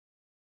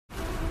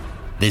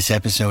This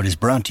episode is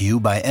brought to you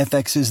by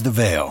FX's The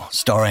Veil,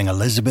 starring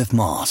Elizabeth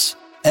Moss.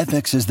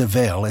 FX's The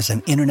Veil is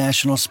an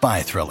international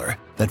spy thriller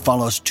that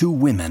follows two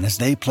women as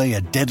they play a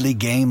deadly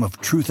game of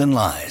truth and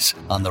lies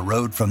on the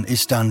road from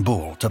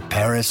Istanbul to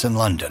Paris and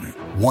London.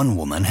 One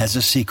woman has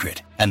a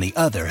secret, and the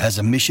other has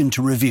a mission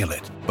to reveal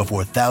it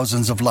before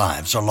thousands of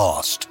lives are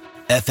lost.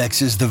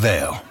 FX's The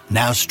Veil,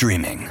 now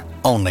streaming,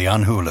 only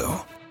on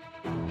Hulu.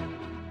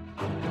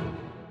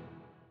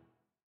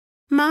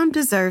 Mom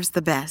deserves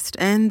the best,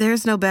 and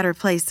there's no better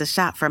place to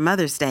shop for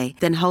Mother's Day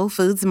than Whole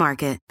Foods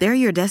Market. They're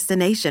your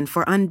destination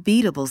for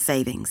unbeatable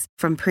savings,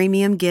 from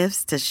premium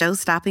gifts to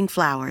show-stopping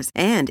flowers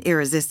and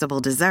irresistible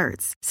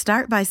desserts.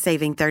 Start by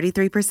saving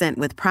 33%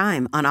 with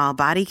Prime on all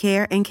body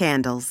care and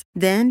candles.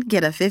 Then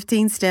get a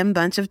 15-stem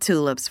bunch of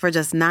tulips for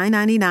just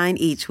 $9.99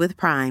 each with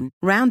Prime.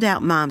 Round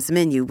out Mom's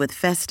menu with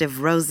festive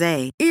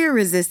rosé,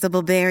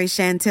 irresistible berry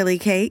chantilly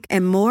cake,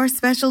 and more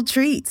special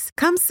treats.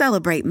 Come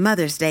celebrate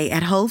Mother's Day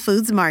at Whole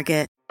Foods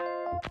Market.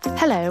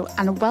 Hello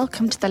and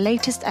welcome to the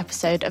latest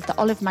episode of the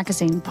Olive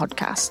Magazine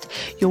podcast,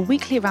 your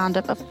weekly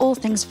roundup of all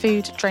things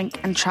food, drink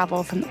and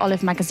travel from the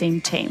Olive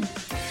Magazine team.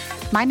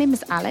 My name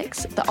is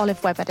Alex, the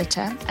Olive web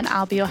editor, and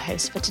I'll be your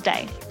host for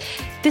today.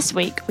 This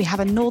week we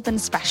have a Northern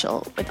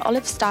special with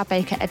Olive star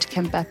baker Ed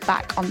Kimber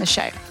back on the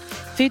show.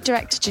 Food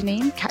director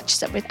Janine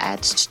catches up with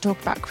Ed to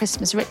talk about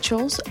Christmas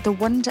rituals, the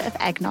wonder of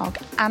eggnog,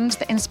 and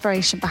the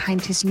inspiration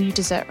behind his new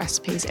dessert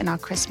recipes in our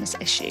Christmas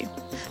issue.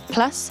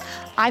 Plus,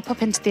 I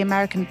pop into the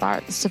American bar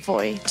at the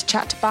Savoy to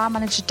chat to bar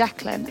manager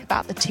Declan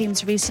about the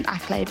team's recent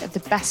accolade of the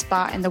best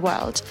bar in the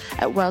world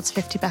at World's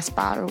 50 Best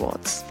Bar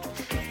Awards.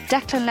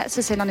 Declan lets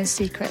us in on his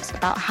secrets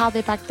about how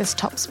they bagged this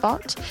top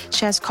spot,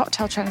 shares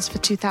cocktail trends for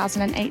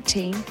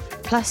 2018,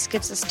 plus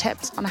gives us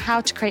tips on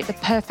how to create the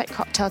perfect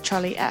cocktail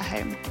trolley at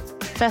home.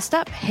 First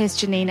up, here's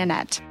Janine and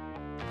Ed.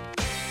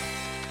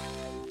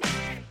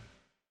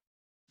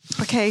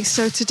 Okay,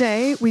 so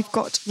today we've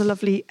got the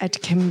lovely Ed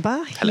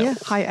Kimber here. Hello.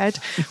 Hi, Ed.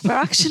 We're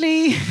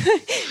actually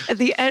at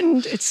the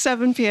end. It's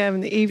 7 p.m.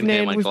 in the evening.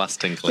 Hear my glass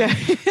tinkling.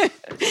 Yeah.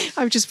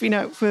 I've just been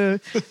out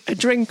for a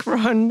drink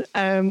run.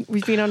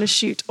 We've been on a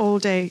shoot all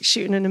day,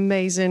 shooting an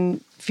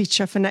amazing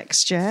feature for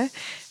next year.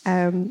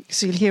 So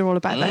you'll hear all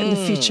about that in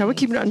the future. We're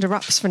keeping it under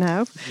wraps for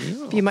now.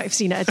 Yeah. You might have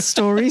seen Ed's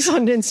stories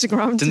on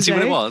Instagram Didn't see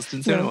today. what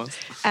it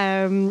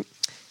was.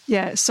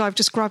 Yeah, so I've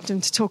just grabbed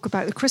him to talk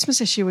about the Christmas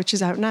issue, which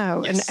is out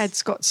now. Yes. And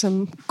Ed's got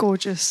some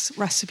gorgeous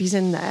recipes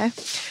in there.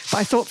 But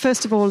I thought,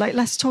 first of all,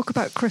 let's talk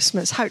about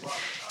Christmas. How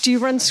do you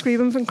run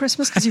screaming from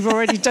Christmas? Because you've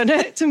already done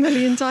it a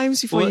million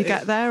times before you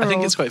get there. I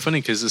think it's quite funny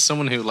because as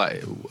someone who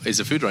is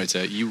a food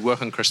writer, you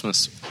work on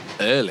Christmas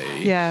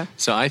early. Yeah.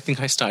 So I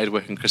think I started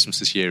working Christmas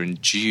this year in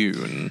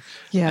June.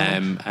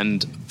 Yeah.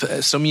 And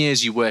for some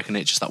years you work in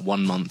it just that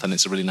 1 month and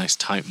it's a really nice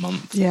tight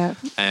month. Yeah.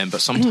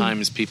 But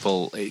sometimes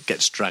it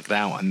gets dragged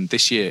out, and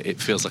this year it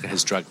feels like it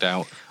has dragged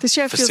out this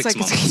year for feels 6 like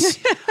months.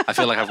 I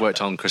feel like I've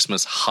worked on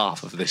Christmas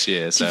half of this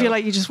year. So do you feel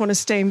like you just want to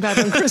stay in bed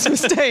on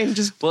Christmas Day and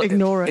just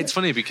ignore it? It's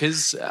funny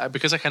because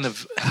I kind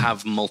of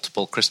have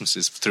multiple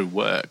Christmases through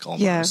work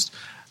almost.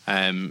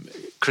 Yeah.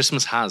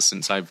 Christmas has,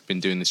 since I've been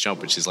doing this job,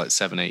 which is like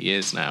 7-8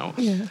 years now,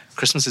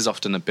 Christmas is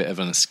often a bit of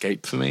an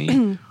escape for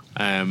me,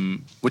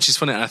 which is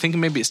funny. And I think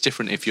maybe it's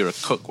different if you're a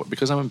cook.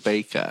 Because I'm a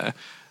baker,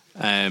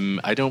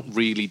 I don't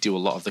really do a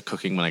lot of the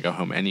cooking when I go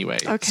home anyway.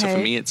 Okay. So for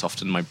me, it's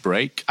often my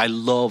break. I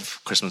love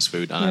Christmas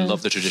food and I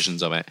love the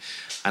traditions of it.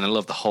 And I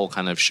love the whole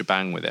kind of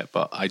shebang with it.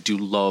 But I do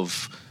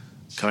love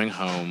going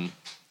home,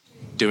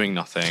 doing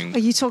nothing. Are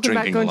you talking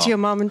about going to your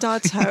mum and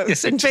dad's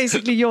house and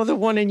basically you're the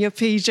one in your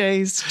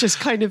PJs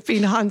just kind of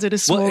being handed a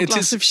small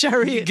glass of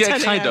sherry at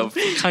 10 a.m.?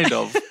 kind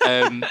of.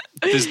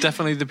 There's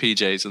definitely the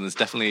PJs and there's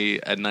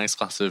definitely a nice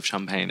glass of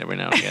champagne every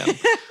now and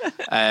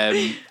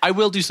again. I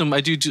will do some.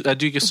 I do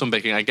get some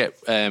baking. I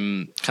get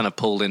kind of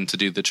pulled in to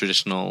do the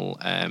traditional.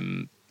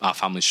 Our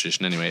family's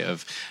tradition anyway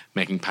of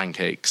making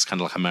pancakes,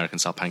 kind of like American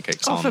style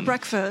pancakes. For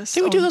breakfast.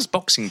 I think we do those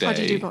Boxing Day. How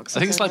do you do Boxing Day? I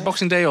think it's like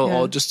Boxing Day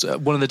or just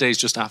one of the days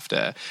just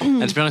after.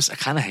 And to be honest, I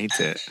kind of hate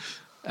it.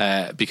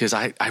 Because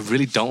I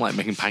really don't like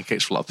making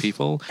pancakes for a lot of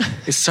people.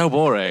 It's so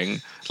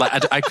boring.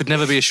 Like I could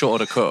never be a short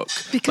order cook.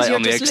 Because you're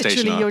on the just egg station.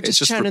 literally, you're It's just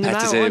just churning them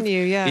out, repetitive. aren't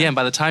you? Yeah. Yeah, and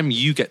by the time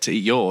you get to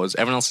eat yours,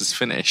 everyone else is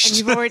finished.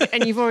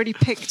 And you've already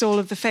picked all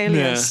of the failures.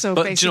 Yeah. So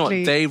but basically, do you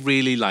know what? They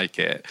really like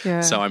it. Yeah.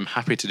 So I'm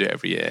happy to do it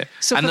every year.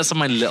 So and for, that's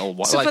my little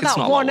one. So like, for it's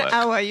that not 1 a lot of work.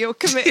 hour, you're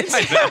committed.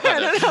 I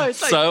don't know.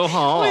 It's like, so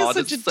hard.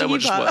 Such It's so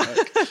much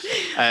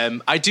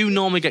work. I do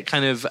normally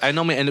I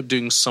normally end up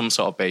doing some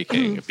sort of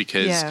baking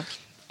because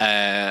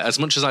as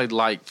much as I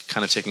like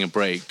kind of taking a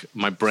break,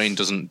 my brain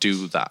doesn't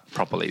do that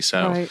properly.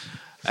 So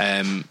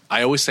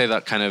I always say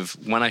that kind of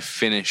when I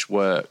finish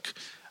work,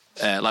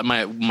 like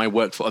my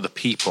work for other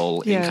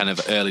people in kind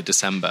of early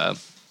December,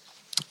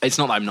 It's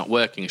not that I'm not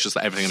working, it's just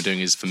that everything I'm doing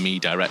is for me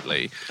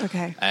directly.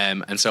 Okay.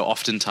 And so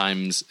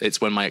oftentimes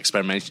it's when my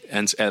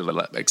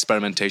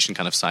experimentation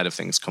kind of side of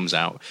things comes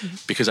out,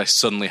 because I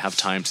suddenly have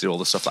time to do all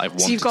the stuff that I've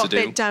wanted to do. So you've got a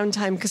bit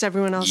downtime because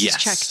everyone else is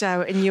checked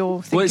out and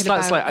you're thinking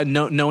it's like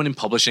no one in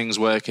publishing is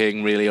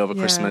working really over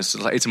Christmas.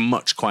 It's a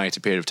much quieter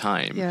period of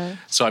time. Yeah.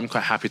 So I'm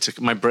quite happy to...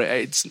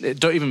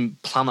 don't even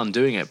plan on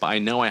doing it, but I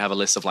know I have a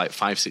list of like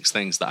 5-6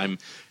 things that I'm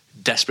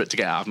desperate to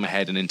get out of my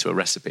head and into a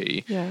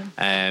recipe. Yeah.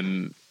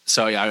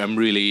 So yeah,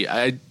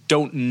 I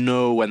don't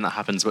know when that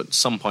happens, but at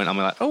some point I'm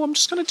like, I'm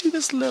just going to do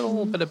this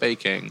little bit of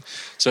baking.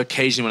 So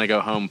occasionally when I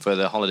go home for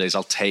the holidays,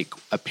 I'll take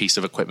a piece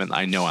of equipment that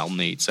I know I'll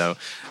need. So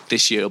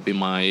this year it'll be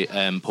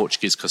my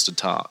Portuguese custard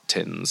tart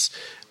tins,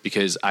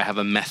 because I have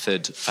a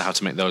method for how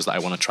to make those that I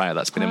want to try out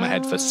that's been in my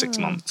head for 6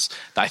 months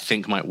that I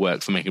think might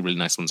work for making really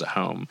nice ones at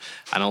home.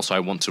 And also I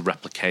want to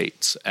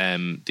replicate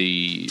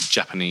the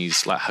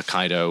Japanese like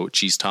Hokkaido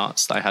cheese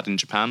tarts that I had in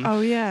Japan.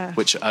 Oh, yeah.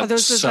 Which are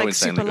those so like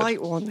insanely super good.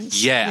 light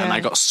ones. Yeah, and I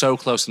got so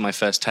close in my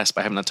first test,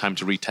 but I haven't had time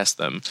to retest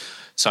them.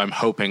 So I'm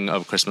hoping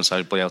over Christmas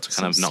I'll be able to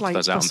kind of knock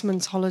those out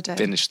and holiday.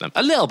 finish them.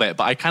 A little bit,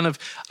 but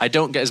I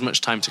don't get as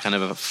much time to kind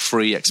of have a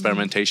free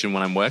experimentation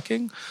when I'm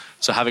working.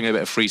 So having a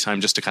bit of free time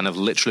just to kind of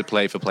literally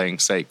play for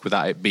playing's sake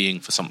without it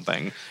being for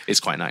something is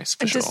quite nice,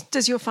 for sure.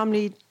 Does your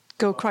family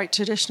go quite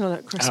traditional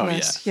at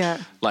Christmas? Oh,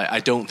 yeah. Like, I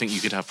don't think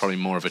you could have probably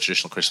more of a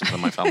traditional Christmas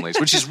than my family's,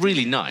 which is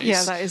really nice.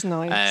 Yeah, that is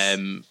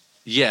nice.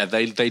 Yeah,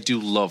 they do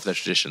love their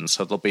traditions.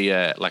 So there'll be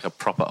like a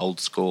proper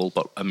old school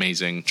but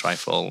amazing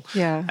trifle.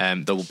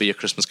 Yeah. There will be a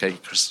Christmas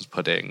cake, Christmas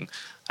pudding,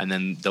 and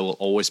then there will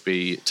always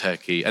be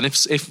turkey. And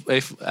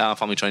if our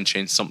family try and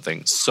change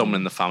something, someone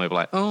in the family will be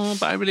like,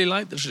 but I really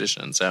like the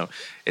tradition. So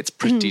it's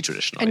pretty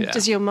traditional. And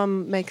does your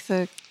mum make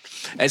the...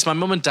 It's my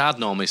mum and dad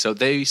normally, so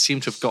they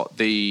seem to have got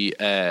the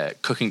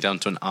cooking down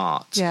to an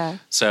art. Yeah.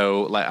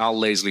 So, like, I'll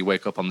lazily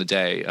wake up on the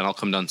day and I'll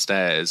come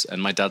downstairs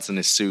and my dad's in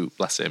his suit,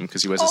 bless him,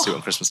 because he wears a suit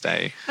on Christmas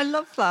Day. I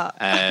love that.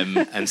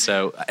 And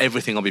so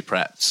everything will be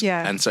prepped.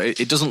 Yeah. And so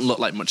it doesn't look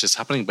like much is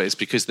happening, but it's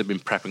because they've been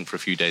prepping for a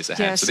few days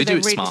ahead. Yeah, so they do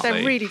it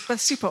smartly. They're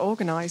super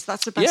organised.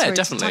 That's the best way. Yeah,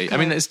 definitely. To I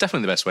mean, it's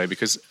definitely the best way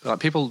because like,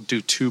 people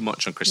do too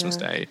much on Christmas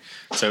Day.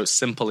 So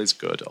simple is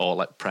good, or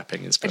like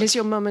prepping is good. And is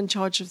your mum in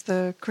charge of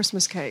the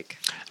Christmas cake?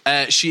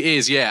 She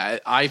is, yeah.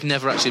 I've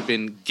never actually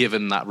been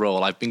given that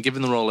role. I've been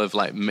given the role of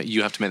like,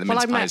 you have to make the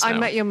mince pies now. I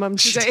met your mum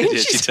today.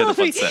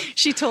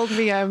 She told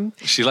me.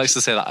 She likes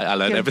to say that I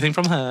learned everything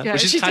from her,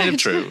 which is kind of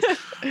true.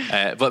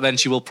 But then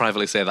she will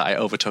privately say that I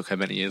overtook her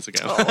many years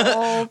ago.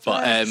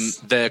 But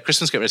the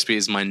Christmas cake recipe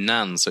is my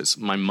nan, so it's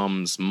my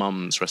mum's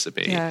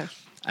recipe. Yeah.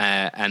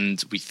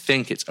 And we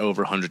think it's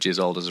over 100 years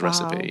old as a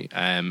recipe,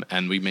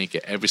 and we make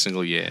it every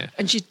single year.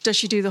 And does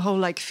she do the whole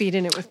like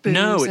feeding it with booze?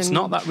 No, it's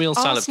not that real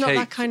style of cake. Not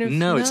that kind of,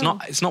 no, it's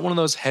not. It's not one of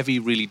those heavy,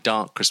 really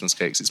dark Christmas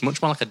cakes. It's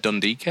much more like a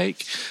Dundee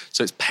cake.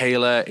 So it's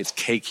paler, it's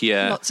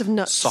cakier, lots of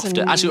nuts,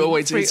 softer.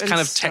 Actually, it's kind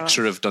of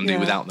texture of Dundee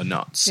without the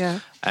nuts. Yeah.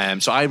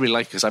 So I really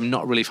like it because I'm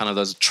not really a fan of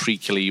those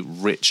treacly,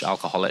 rich,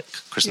 alcoholic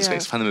Christmas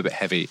cakes. I find them a bit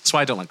heavy. That's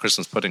why I don't like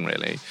Christmas pudding,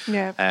 really.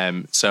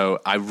 Yeah. So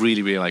I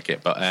really, really like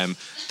it. But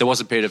there was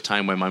a period of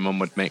time when my mum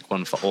would make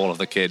one for all of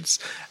the kids,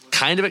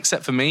 kind of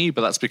except for me,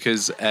 but that's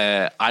because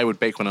I would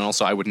bake one and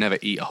also I would never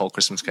eat a whole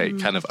Christmas cake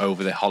kind of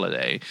over the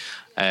holiday.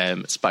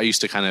 But I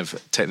used to kind of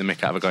take the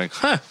mick out of it going,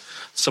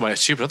 so my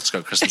two brothers got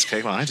a Christmas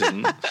cake, well, I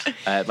didn't.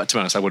 But to be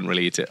honest, I wouldn't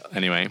really eat it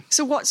anyway.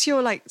 So what's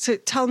your so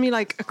tell me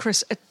like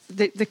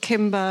the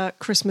Kimber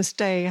Christmas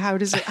Day, how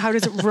does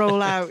it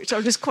roll out?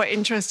 I'm just quite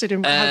interested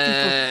in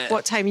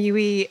what time you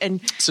eat,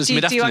 and so do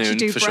you actually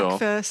do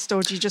breakfast sure.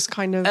 or do you just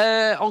kind of...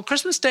 on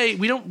Christmas Day,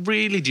 we don't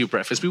really do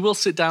breakfast. We will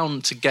sit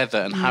down together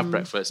and have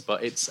breakfast,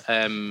 but it's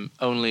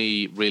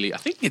only really, I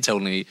think it's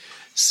only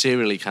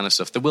cereally kind of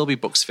stuff. There will be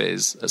Bucks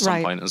Fizz at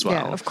some point as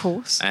well. Yeah, of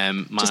course.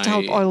 Just to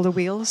help oil the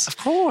wheels. Of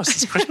course,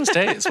 it's Christmas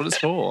Day. It's what it's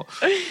for.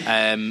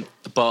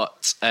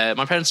 But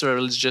my parents are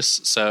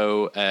religious,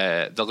 so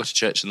they'll go to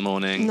church in the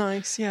morning.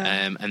 Nice,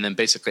 yeah. And then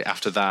basically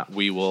after that,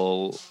 we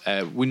will.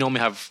 We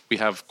normally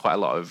have quite a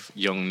lot of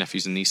young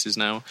nephews and nieces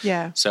now.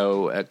 Yeah.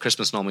 So at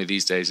Christmas normally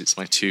these days it's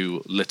my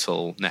two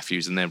little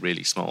nephews and they're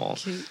really small.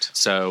 Cute.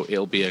 So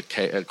it'll be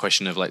a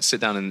question of like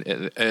sit down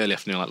in early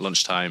afternoon, like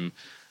lunchtime,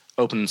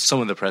 open some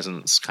of the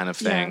presents kind of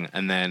thing,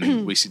 and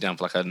then we sit down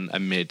for like a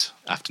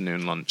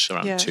mid-afternoon lunch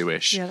around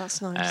 2-ish. Yeah,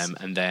 that's nice.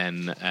 And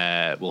then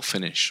we'll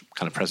finish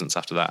kind of presents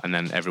after that, and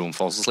then everyone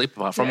falls asleep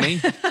apart from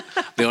me,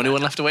 the only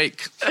one left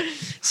awake.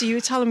 So you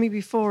were telling me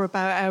before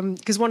about,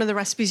 because one of the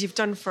recipes you've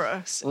done for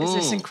us is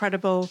this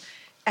incredible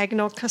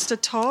eggnog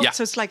custard tart. Yeah.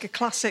 So it's like a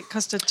classic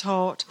custard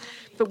tart,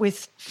 but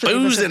with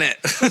booze in it.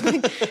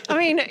 I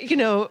mean,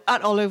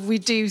 at Olive, we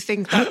do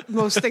think that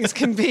most things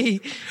can be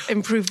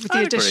improved with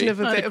the addition of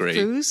a bit of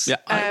booze. Yeah,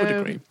 I would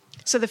agree.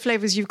 So the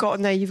flavours you've got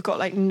in there, you've got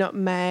like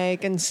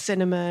nutmeg and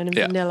cinnamon and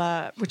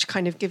vanilla, which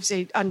kind of gives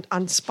you,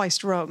 and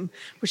spiced rum,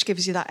 which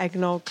gives you that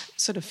eggnog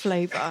sort of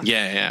flavour.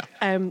 Yeah.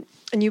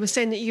 And you were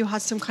saying that you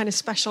had some kind of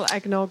special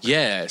eggnog thing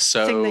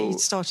that you'd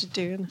started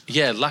doing.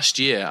 Yeah, last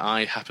year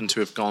I happened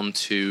to have gone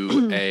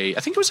to I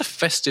think it was a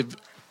festive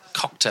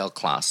cocktail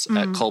class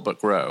at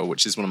Colbrook Row,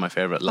 which is one of my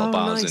favourite little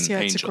bars in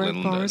Angel, it's a great in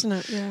London. bar, isn't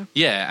it? Yeah.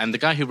 Yeah, and the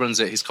guy who runs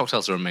it, his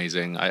cocktails are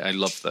amazing. I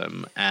love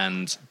them.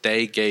 And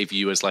they gave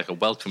you as like a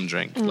welcome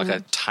drink, like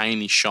a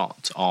tiny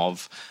shot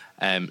of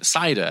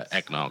cider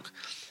eggnog.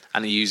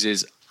 And he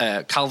uses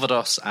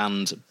Calvados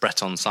and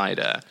Breton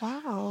cider.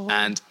 Wow.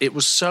 And it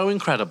was so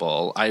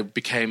incredible. I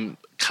became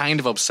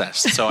kind of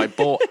obsessed. So I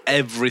bought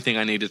everything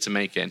I needed to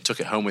make it and took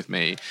it home with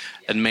me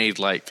and made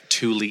like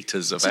 2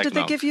 litres of eggnog. So did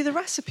they give you the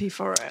recipe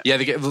for it? Yeah,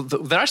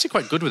 they're actually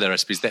quite good with their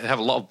recipes. They have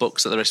a lot of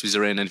books that the recipes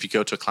are in, and if you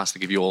go to a class, they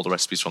give you all the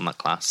recipes from that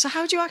class. So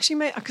how do you actually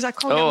make... Because I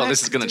can't Oh,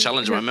 this is going to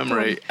challenge my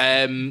memory.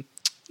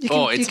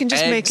 You can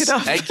just make it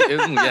up.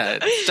 Yeah,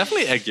 it's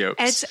definitely egg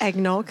yolks. It's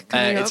eggnog.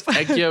 It's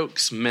egg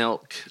yolks,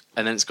 milk,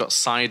 and then it's got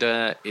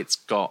cider, it's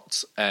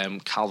got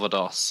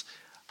Calvados.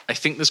 I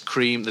think there's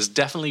cream. There's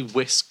definitely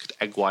whisked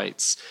egg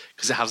whites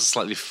because it has a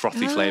slightly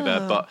frothy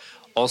flavour. But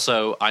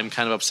also, I'm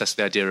kind of obsessed with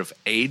the idea of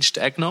aged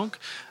eggnog.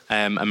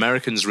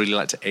 Americans really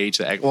like to age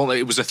their egg. Well,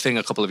 it was a thing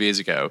a couple of years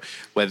ago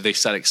where they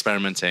started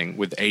experimenting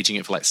with aging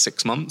it for like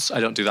 6 months.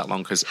 I don't do that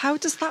long because... How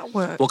does that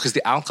work? Well, because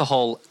the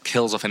alcohol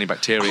kills off any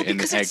bacteria in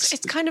the eggs.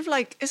 It's kind of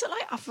like... Is it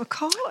like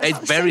avocado? It's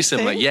very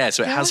similar, yeah.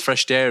 So it has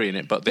fresh dairy in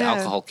it, but the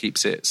alcohol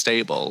keeps it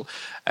stable.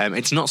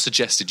 It's not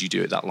suggested you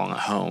do it that long at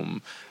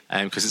home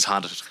because it's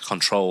harder to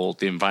control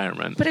the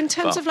environment. But in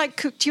terms of like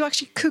cook, do you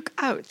actually cook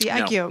out the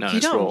egg yolk? No,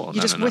 you don't. Raw.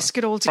 You just whisk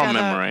it all together. From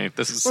memory.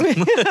 This is.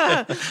 It's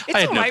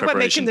all right. We're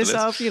making this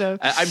up, you know.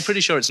 I'm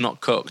pretty sure it's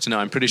not cooked. No,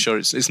 I'm pretty sure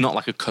it's not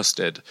like a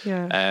custard.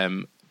 Yeah.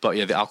 But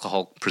yeah, the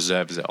alcohol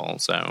preserves it all.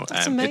 So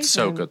it's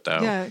so good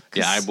though. Yeah,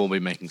 I will be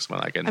making some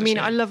of that again. I mean,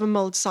 I love a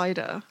mulled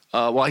cider.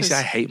 Well, I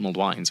hate mulled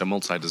wine, so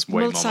mulled cider is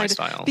way more my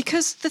style.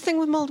 Because the thing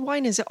with mulled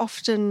wine is it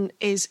often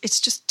is, it's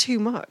just too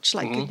much.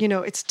 Like, you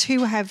know, it's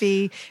too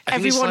heavy.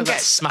 Everyone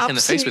gets smack in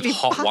the face with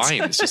hot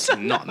wine. It's just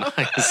not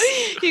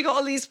nice. You got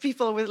all these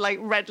people with like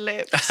red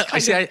lips.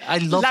 I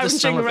love the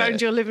smell of it. Lounging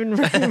around your living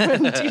room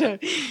and, you know,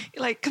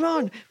 you're like, come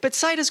on. But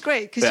cider's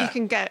great because you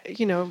can get,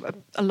 you know,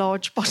 a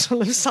large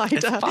bottle of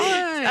cider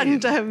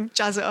and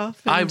jazz it up.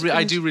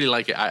 I do really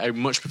like it. I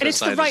much prefer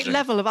cider. And it's the right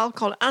level of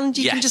alcohol. And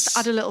you can just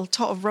add a little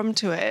tot of rum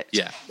to it.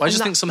 Yeah, well, I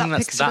just think something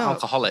that's that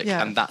alcoholic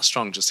and that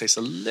strong just tastes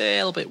a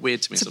little bit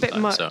weird to me sometimes. It's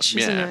a bit much,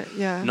 isn't it?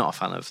 Yeah. Not a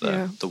fan of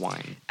the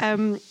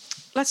wine.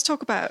 Let's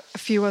talk about a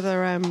few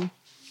other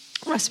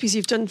recipes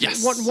you've done.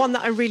 Yes. One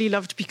that I really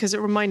loved because it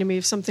reminded me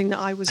of something that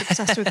I was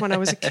obsessed with when I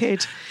was a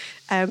kid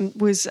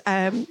was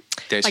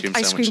like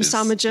ice cream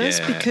sandwiches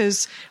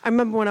because I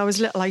remember when I was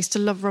little I used to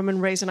love rum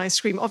and raisin ice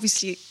cream.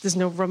 Obviously there's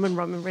no rum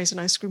and raisin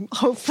ice cream,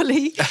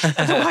 hopefully.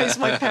 Otherwise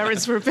my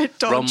parents were a bit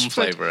dodgy. Rum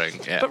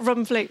flavouring, But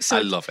rum flavour. So,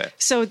 I love it.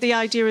 So the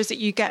idea is that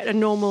you get a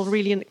normal,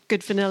 really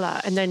good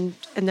vanilla and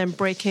then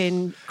break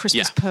in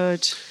Christmas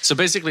purd. So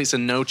basically it's a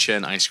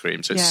no-churn ice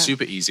cream. So it's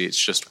super easy. It's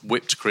just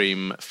whipped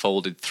cream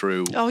folded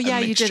through. Oh yeah,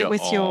 you did it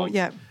with your...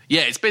 Yeah,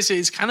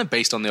 it's kind of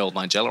based on the old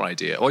Nigella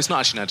idea. Well, it's not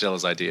actually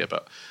Nigella's idea,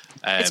 but...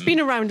 it's been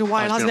around a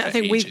while, hasn't it? I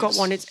think we've got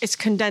one. It's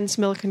condensed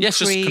milk and cream. Yes,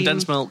 just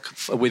condensed milk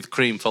with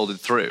cream folded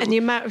through. And the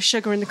amount of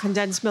sugar in the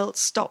condensed milk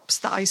stops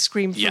the ice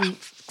cream from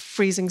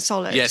freezing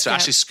solid. Yeah, so it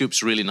actually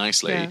scoops really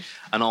nicely. Yeah.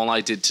 And all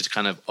I did to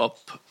kind of up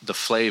the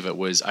flavour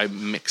was I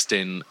mixed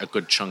in a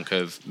good chunk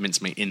of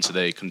mincemeat into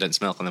the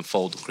condensed milk and then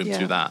fold the cream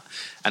through that.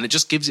 And it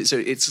just gives it... So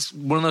it's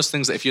one of those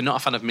things that if you're not a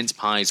fan of mince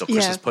pies or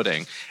Christmas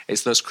pudding,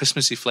 it's those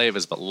Christmassy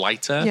flavours but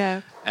lighter.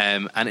 Yeah.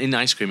 And in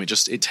ice cream, it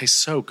tastes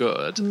so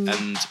good.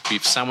 And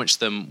we've sandwiched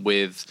them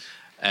with...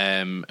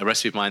 a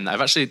recipe of mine that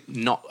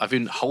I've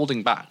been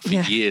holding back for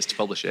years to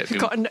publish it.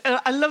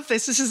 I love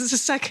this. This is a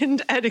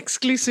second Ed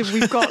exclusive.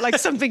 We've got like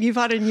something you've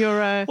had in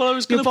your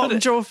bottom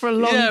drawer for a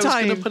long time. I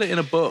was going to put it in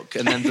a book,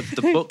 and then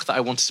the book that I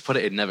wanted to put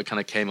it in never kind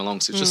of came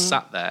along, so it just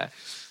sat there.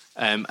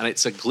 And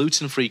it's a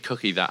gluten-free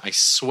cookie that I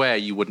swear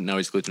you wouldn't know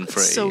is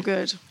gluten-free. It's so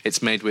good.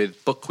 It's made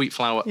with buckwheat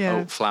flour,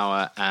 oat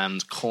flour,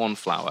 and corn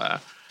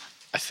flour,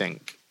 I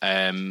think.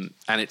 And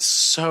it's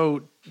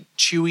so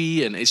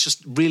chewy and it's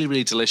just really,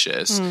 really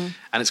delicious. And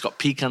it's got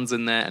pecans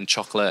in there and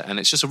chocolate, and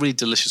it's just a really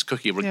delicious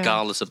cookie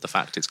regardless of the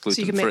fact it's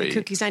gluten-free. So you can make the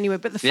cookies anyway,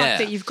 but the fact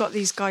that you've got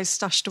these guys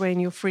stashed away in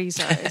your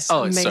freezer is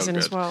amazing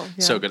as well.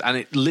 Yeah. So good. And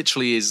it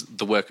literally is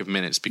the work of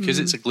minutes because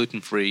it's a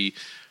gluten-free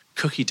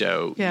cookie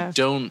dough. You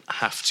don't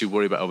have to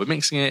worry about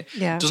overmixing it.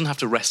 It doesn't have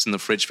to rest in the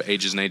fridge for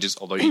ages and ages,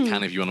 although you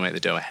can if you want to make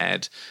the dough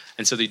ahead.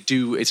 And so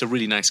it's a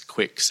really nice,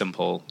 quick,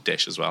 simple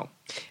dish as well.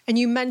 And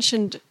you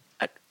mentioned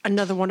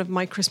another one of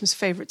my Christmas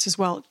favourites as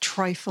well,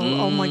 trifle.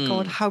 Oh my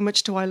God, how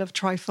much do I love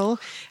trifle?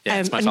 Yeah,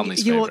 it's my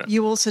family's favourite.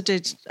 You also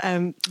did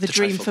the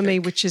dream for me,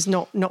 which is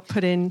not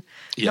putting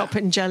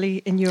jelly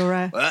in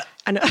your...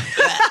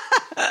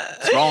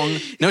 It's wrong.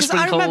 No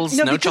sprinkles,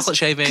 no chocolate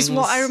shavings. Because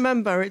what I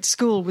remember at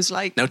school was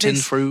like... No tinned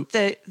fruit.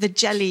 The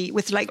jelly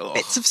with like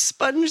bits of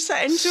sponge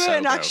set into it,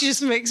 and actually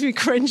just makes me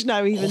cringe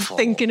now even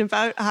thinking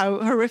about how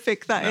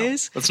horrific that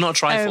is. It's not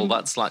trifle,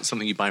 that's like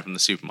something you buy from the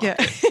supermarket.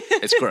 Yeah.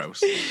 It's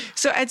gross.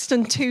 So Ed's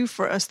done two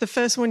for us. The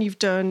first one you've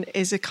done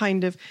is a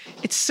kind of...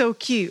 It's so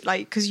cute,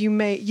 like, because you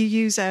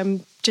use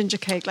ginger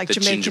cake, like the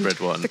Jamaican, gingerbread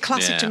one. The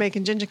classic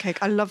Jamaican ginger cake.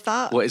 I love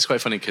that. Well, it's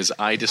quite funny because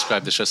I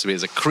described this recipe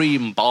as a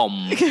cream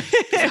bomb.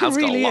 It has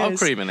really got a lot of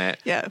cream in it,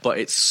 but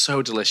it's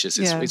so delicious.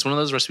 It's one of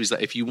those recipes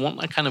that if you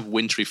want a kind of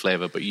wintry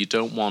flavour, but you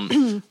don't want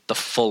the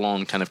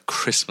full-on kind of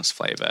Christmas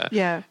flavour,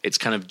 it's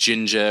kind of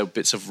ginger,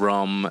 bits of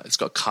rum, it's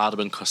got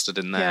cardamom custard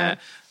in there,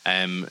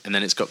 and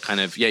then it's got kind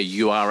of,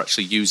 you are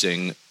actually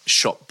using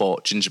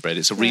shop-bought gingerbread.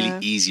 It's a really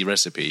easy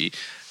recipe.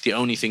 The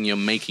only thing you're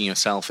making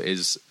yourself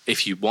is,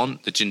 if you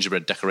want the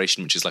gingerbread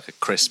decoration, which is like a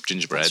crisp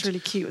gingerbread. It's really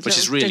cute. Which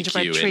is really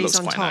cute. It looks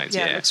quite top. nice.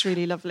 Yeah, it looks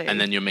really lovely. And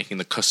then you're making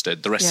the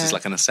custard. The rest is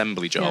like an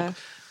assembly job.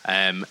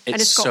 And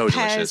it's got so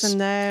pears delicious. in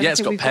there. Yeah,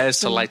 it's got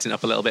pears to lighten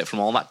up a little bit from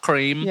all that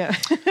cream. Yeah.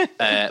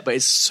 But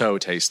it's so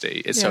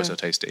tasty. It's so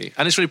tasty.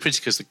 And it's really pretty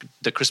because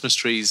the Christmas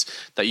trees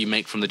that you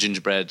make from the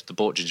gingerbread, the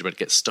bought gingerbread,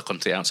 get stuck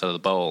onto the outside of the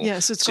bowl. Yeah,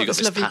 so it's got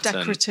this lovely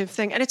decorative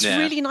thing. And it's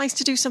really nice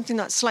to do something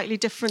that's slightly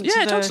different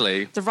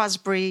to the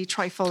raspberry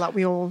trifle that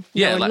we all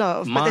know and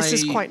love. But this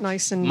is quite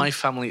nice. And my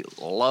family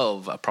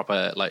love a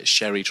proper like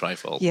sherry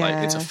trifle. Yeah.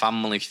 Like, it's a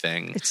family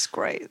thing. It's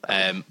great.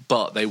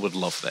 But they would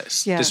love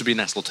this. Yeah. This would be a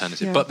nice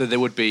alternative. Yeah. But there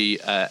would be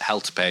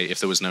hell to pay if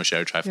there was no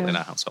sherry trifle in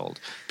our household.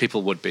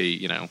 People would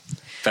be,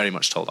 very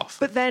much told off.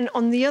 But then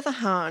on the other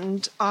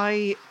hand,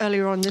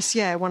 earlier on this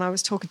year, when I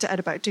was talking to Ed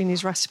about doing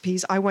these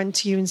recipes, I went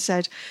to you and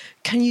said,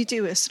 can you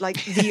do us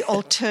like the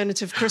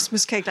alternative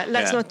Christmas cake? Like,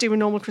 let's not do a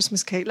normal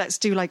Christmas cake. Let's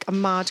do like a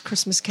mad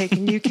Christmas cake.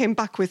 And you came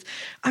back with,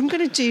 I'm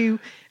going to do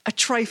a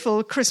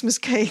trifle Christmas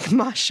cake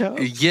mashup.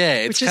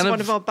 Yeah, which is one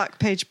of our back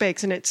page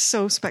bakes, and it's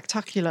so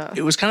spectacular.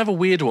 It was kind of a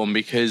weird one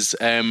because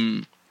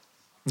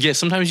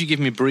sometimes you give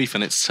me a brief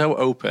and it's so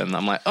open.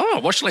 I'm like, oh,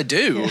 what shall I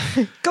do?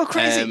 Yeah. Go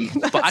crazy.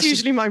 That's actually,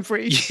 usually my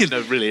brief.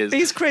 It really is.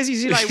 These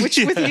crazies you like, which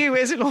with you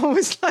isn't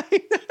always like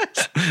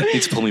that.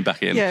 Need to pull me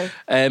back in. Yeah.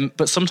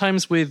 But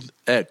sometimes with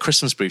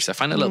Christmas briefs, I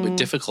find it a little bit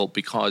difficult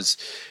because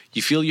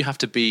you feel you have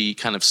to be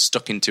kind of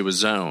stuck into a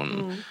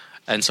zone.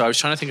 And so I was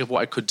trying to think of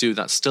what I could do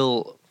that's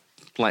still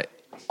like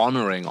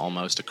honouring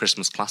almost a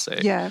Christmas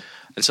classic. Yeah.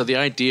 And so the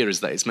idea is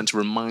that it's meant to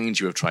remind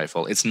you of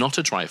trifle. It's not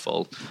a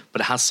trifle,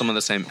 but it has some of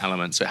the same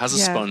elements. So it has a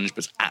sponge,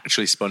 but it's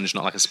actually sponge,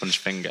 not like a sponge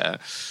finger.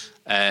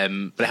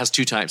 But it has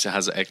two types. It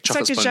has a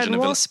chocolate like sponge and a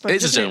vanilla sponge.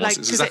 It's a Genoa sponge.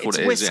 It's exactly what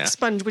it is. It's whisk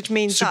sponge, which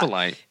means super that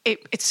light.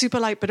 It's super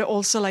light, but it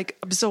also like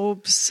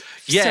absorbs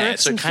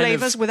syrups and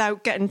flavours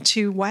without getting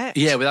too wet.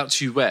 Yeah, without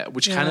too wet,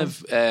 which kind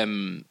of...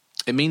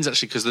 it means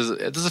actually, because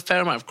there's a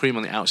fair amount of cream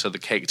on the outside of the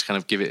cake to kind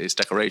of give it its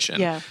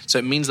decoration. Yeah. So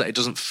it means that it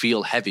doesn't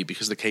feel heavy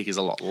because the cake is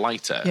a lot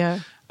lighter.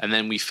 Yeah. And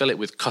then we fill it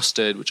with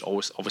custard, which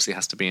obviously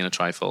has to be in a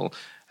trifle. And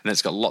then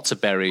it's got lots of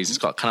berries. It's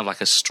got kind of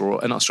like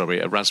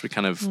a raspberry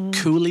kind of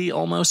coulis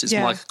almost. It's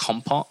more like a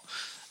compote.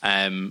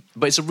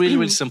 But it's a really,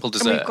 really simple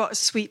dessert. And we've got a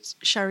sweet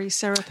sherry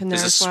syrup in there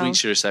as well. There's a sweet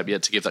sherry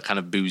syrup, to give that kind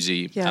of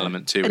boozy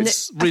element too. And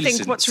it's really I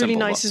think what's really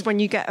nice is when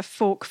you get a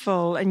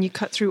forkful and you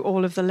cut through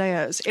all of the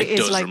layers. It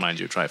does remind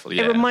you of trifle,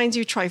 It reminds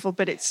you of trifle,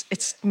 but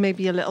it's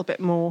maybe a little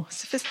bit more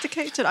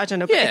sophisticated. I don't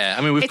know. Yeah,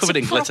 I mean, we've covered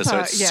it in glitter, so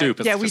it's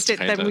super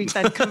sophisticated.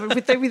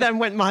 Yeah, we then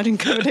went mad and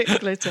covered it in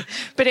glitter.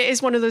 But it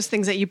is one of those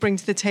things that you bring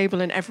to the table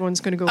and everyone's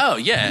going to go... Oh,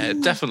 yeah,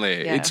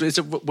 definitely. Yeah.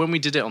 When we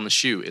did it on the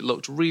shoot, it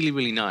looked really,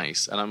 really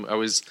nice. And I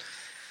was...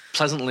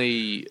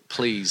 pleasantly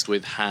pleased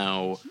with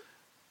how,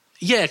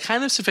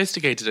 kind of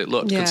sophisticated it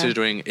looked,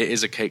 considering it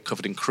is a cake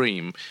covered in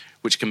cream,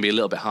 which can be a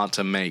little bit hard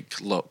to make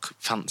look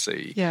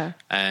fancy. Yeah.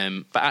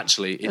 But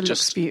actually, it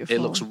looks beautiful. It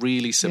looks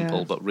really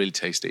simple, but really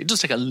tasty. It does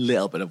take a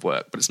little bit of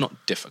work, but it's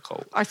not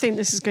difficult. I think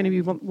this is going to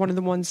be one of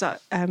the ones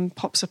that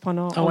pops up on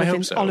our Olive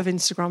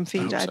Instagram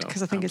feed, Ed,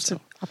 because I think it's an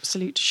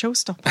absolute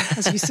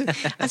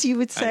showstopper, as you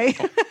would say.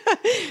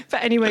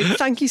 But anyway,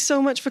 thank you so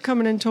much for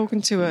coming and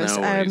talking to us.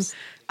 No worries.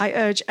 I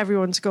urge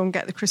everyone to go and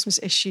get the Christmas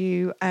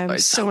issue.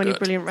 So many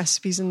brilliant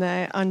recipes in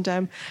there. And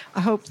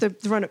I hope the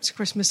run-up to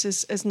Christmas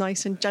is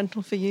nice and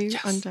gentle for you.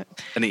 Yes.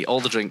 And eat all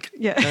the drink.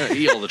 Yeah. No,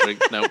 eat all the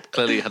drink. No,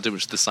 clearly you had too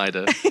much of the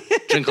cider.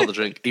 Drink all the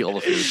drink, eat all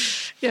the food.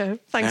 Yeah,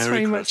 thanks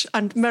very much.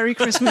 And Merry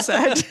Christmas,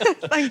 Ed.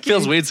 Thank you.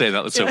 Feels weird saying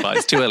that so far.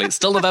 It's too early. It's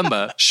still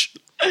November. Shh.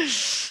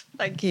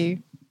 Thank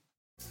you.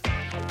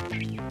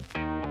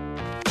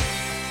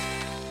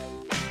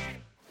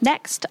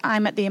 Next,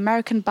 I'm at the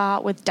American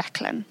Bar with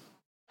Declan.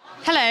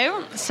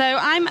 Hello, so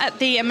I'm at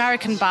the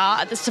American Bar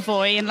at the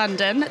Savoy in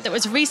London that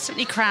was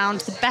recently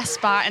crowned the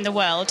best bar in the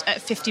world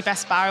at 50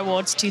 Best Bar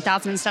Awards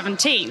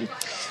 2017.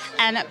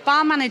 And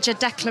bar manager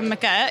Declan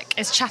McGurk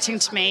is chatting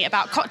to me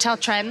about cocktail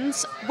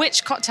trends,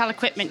 which cocktail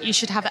equipment you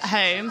should have at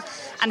home,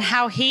 and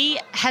how he,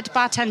 head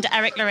bartender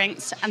Eric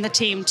Larynx, and the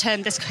team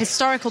turned this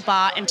historical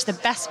bar into the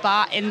best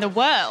bar in the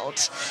world.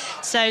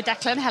 So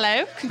Declan,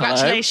 hello,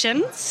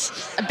 congratulations.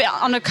 Hello. A bit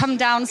on a come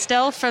down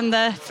still from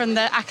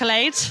the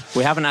accolade.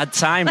 We haven't had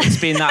time. It's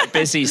been that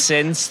busy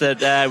since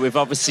that we've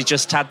obviously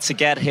just had to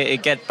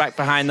get back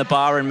behind the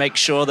bar and make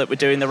sure that we're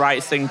doing the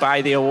right thing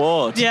by the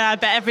award. Yeah, I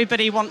bet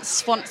everybody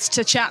wants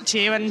to chat to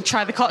you and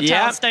try the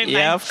cocktails, don't they?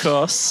 Yeah, of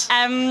course.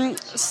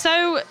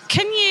 So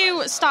can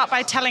you start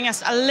by telling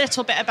us a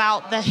little bit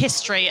about the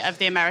history of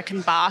the American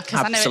bar?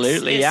 Because I know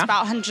it's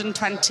about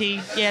 120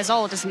 years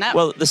old, isn't it?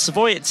 Well, the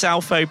Savoy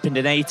itself opened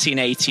in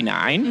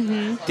 1889.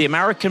 Mm-hmm. The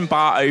American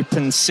bar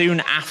opened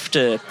soon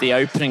after the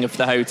opening of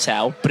the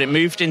hotel, but it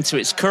moved into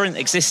its current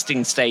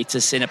existing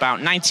status in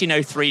about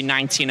 1903,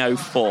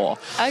 1904.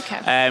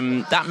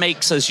 Okay. That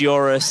makes us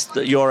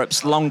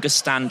Europe's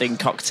longest-standing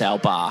cocktail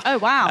bar. Oh,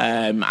 wow.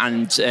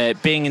 And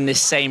being in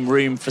this same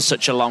room for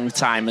such a long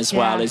time as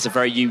well is a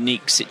very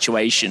unique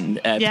situation,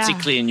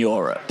 particularly in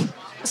Europe.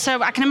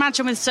 So I can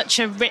imagine with such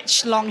a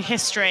rich, long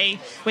history,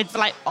 with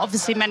like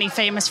obviously many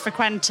famous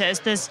frequenters,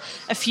 there's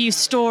a few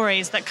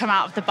stories that come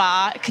out of the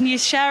bar. Can you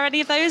share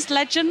any of those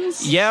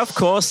legends? Yeah, of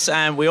course.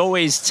 We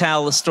always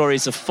tell the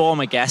stories of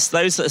former guests.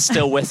 Those that are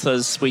still with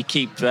us, we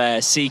keep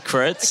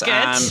secrets.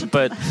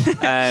 But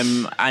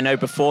I know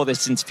before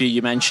this interview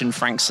you mentioned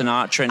Frank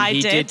Sinatra, and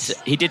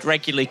he did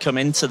regularly come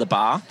into the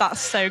bar. That's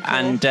so cool.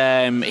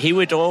 And he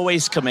would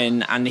always come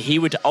in, and he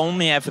would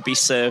only ever be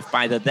served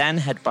by the then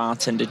head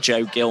bartender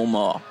Joe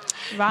Gilmore.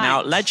 Right.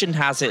 Now, legend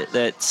has it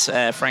that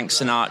Frank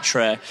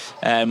Sinatra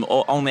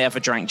only ever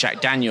drank Jack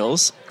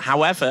Daniels.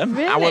 However,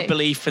 our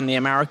belief in the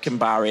American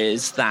bar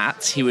is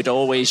that he would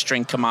always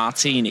drink a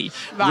martini.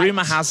 Right.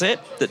 Rumour has it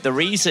that the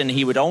reason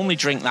he would only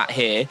drink that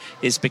here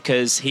is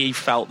because he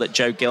felt that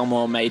Joe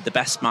Gilmore made the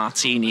best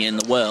martini in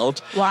the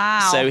world.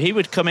 Wow. So he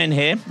would come in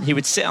here, he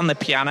would sit on the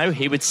piano,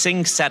 he would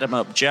sing Set 'Em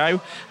Up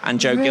Joe, and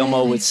Joe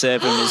Gilmore would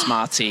serve him his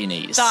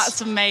martinis.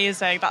 That's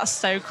amazing. That's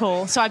so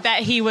cool. So I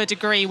bet he would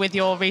agree with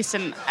your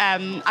recent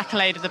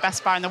accolade of the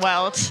best bar in the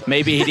world.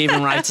 Maybe he'd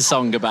even write a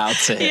song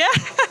about it.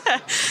 Yeah.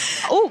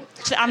 Oh,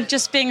 I'm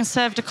just being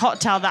served a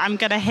cocktail that we're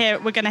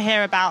going to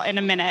hear about in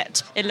a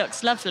minute. It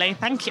looks lovely.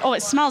 Thank you. Oh,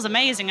 it smells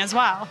amazing as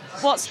well.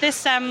 What's this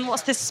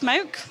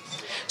smoke?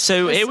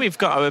 So here we've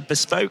got a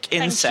bespoke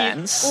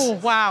incense. Oh,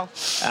 wow.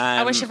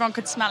 I wish everyone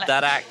could smell it.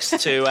 That acts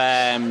to...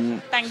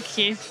 Thank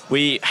you.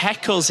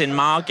 Heckles in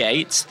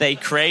Margate, they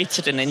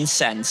created an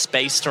incense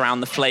based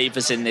around the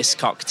flavours in this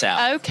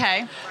cocktail.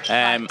 Okay.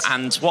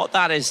 And what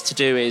that is to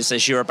do is,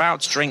 as you're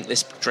about to drink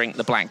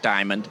the Black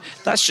Diamond,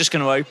 that's just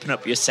going to open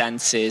up your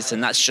senses,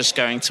 and that's just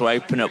going to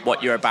open up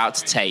what you're about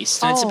to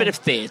taste. And it's a bit of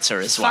theatre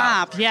as well.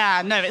 Fab.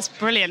 Yeah, no, it's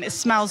brilliant. It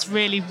smells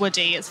really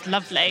woody. It's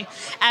lovely.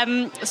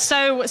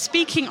 So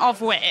speaking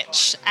of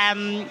which,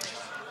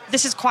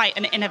 this is quite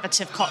an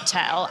innovative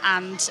cocktail,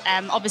 and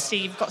obviously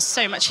you've got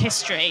so much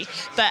history,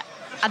 but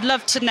I'd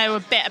love to know a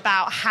bit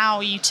about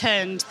how you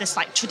turned this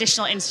like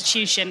traditional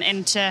institution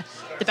into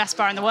the best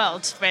bar in the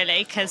world,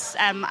 really, because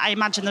I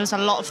imagine there was a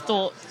lot of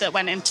thought that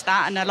went into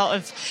that and a lot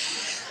of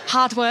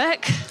hard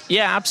work.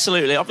 Yeah,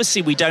 absolutely.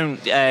 Obviously, we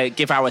don't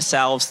give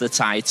ourselves the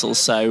title,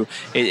 so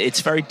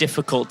it's very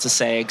difficult to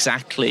say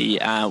exactly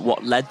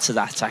what led to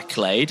that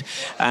accolade.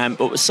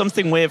 But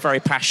something we're very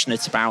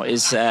passionate about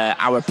is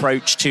our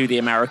approach to the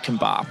American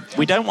bar.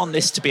 We don't want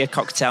this to be a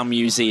cocktail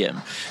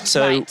museum.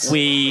 So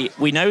we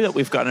know that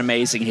we've got an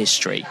amazing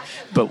history,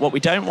 but what we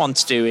don't want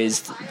to do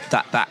is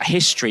that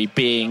history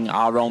being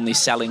our only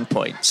selling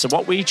point. So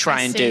what we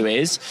try and do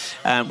is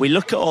we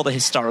look at all the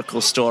historical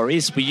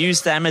stories, we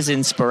use them as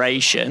inspiration,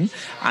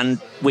 and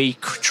we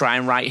try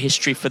and write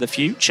history for the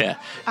future.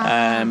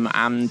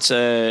 And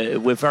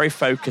we're very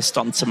focused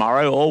on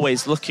tomorrow,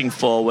 always looking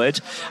forward.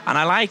 And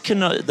I liken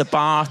the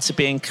bar to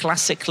being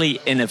classically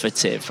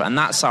innovative, and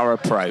that's our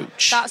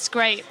approach. That's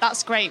great.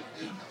 That's great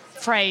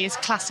phrase,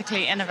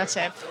 classically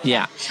innovative.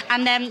 Yeah.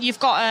 And then you've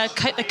got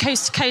the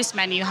coast-to-coast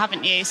menu,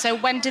 haven't you? So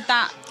when did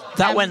that...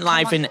 That went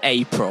live in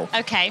April.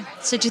 Okay.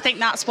 So do you think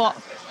that's what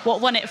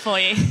won it for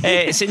you?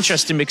 It's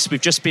interesting because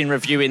we've just been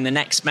reviewing the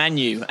next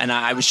menu, and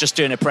I was just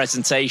doing a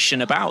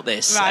presentation about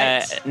this.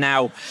 Right.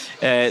 Now,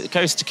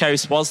 Coast to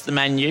Coast was the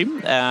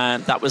menu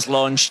that was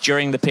launched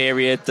during the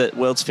period that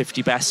World's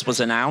 50 Best was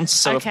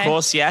announced. So, Of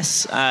course,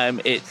 yes,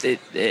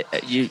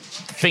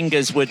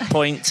 fingers would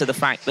point to the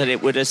fact that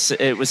it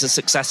was a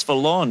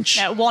successful launch.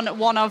 Yeah, one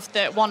of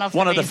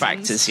the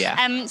factors.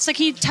 Yeah. So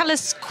can you tell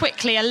us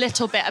quickly a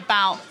little bit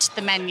about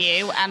the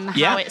menu and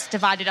how it's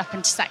divided up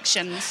into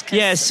sections?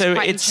 Yeah. So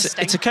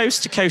it's a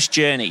coast-to-coast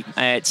journey.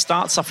 It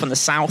starts off on the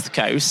south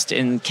coast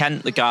in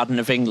Kent, the Garden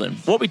of England.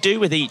 What we do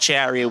with each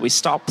area we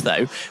stop,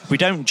 though, we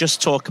don't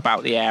just talk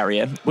about the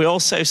area. We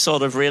also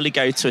sort of really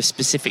go to a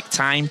specific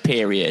time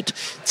period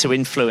to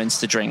influence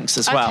the drinks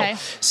as well.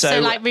 So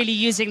like really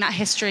using that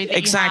history that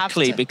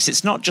exactly, you have because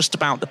it's not just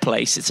about the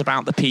place, it's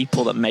about the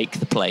people that make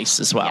the place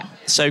as well. Yeah.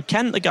 So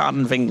Kent, the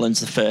Garden of England's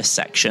the first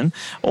section.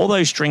 All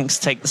those drinks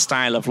take the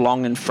style of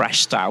long and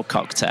fresh style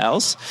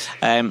cocktails,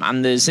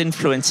 and there's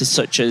influences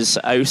such as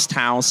oast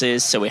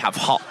houses, so we have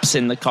hops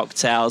in the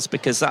cocktails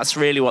because that's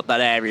really what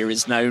that area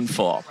is known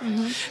for.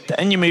 Mm-hmm.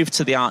 Then you move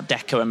to the Art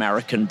Deco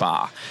American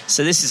bar.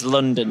 So this is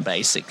London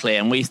basically,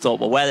 and we thought,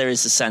 well, where there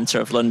is the centre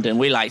of London,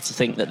 we like to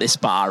think that this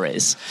bar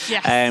is.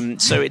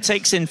 Yes. So it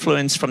takes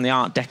influence from the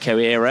Art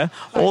Deco era.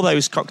 All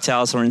those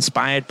cocktails are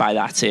inspired by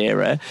that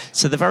era,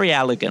 so they're very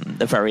elegant,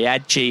 they're very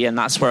edgy, and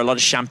that's where a lot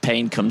of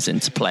champagne comes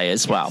into play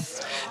as well.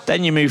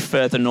 Then you move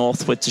further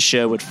northward to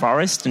Sherwood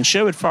Forest, and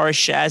Sherwood Forest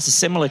shares a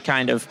similar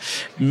kind of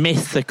myth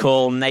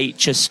mythical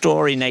nature,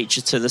 story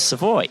nature to the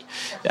Savoy.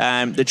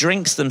 The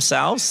drinks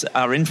themselves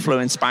are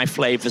influenced by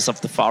flavours of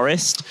the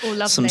forest,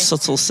 some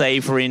subtle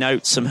savoury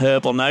notes, some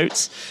herbal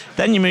notes.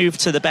 Then you move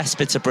to the best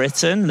bit of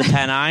Britain, the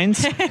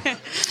Pennines,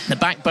 the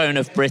backbone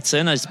of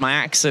Britain, as my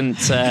accent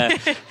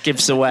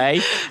gives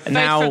away. And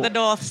now from the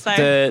north,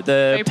 so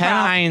the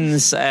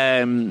Pennines,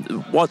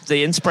 what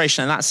the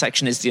inspiration in that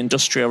section is the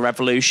Industrial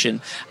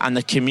Revolution and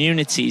the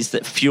communities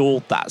that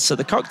fueled that. So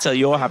the cocktail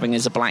you're having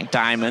is a Black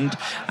Diamond,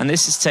 and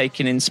this is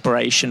taking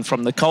inspiration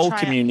from the coal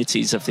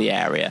communities of the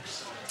area.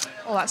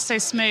 Oh, that's so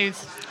smooth.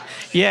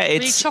 Yeah,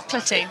 it's really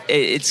chocolatey.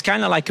 It's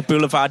kind of like a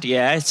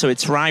boulevardier. So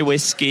it's rye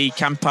whiskey,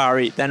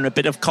 Campari, then a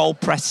bit of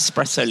cold pressed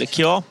espresso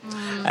liqueur,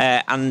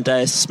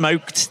 and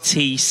smoked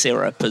tea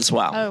syrup as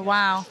well. Oh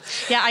wow!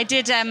 Yeah, I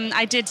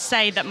did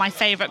say that my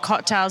favourite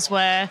cocktails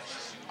were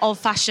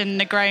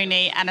old-fashioned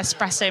Negroni and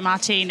espresso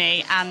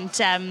martini, and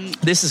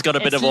this has got a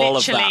bit of all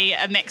of that. Literally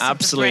a mix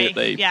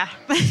Absolutely. of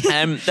the three.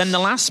 Yeah. Then the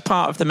last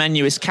part of the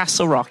menu is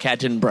Castle Rock,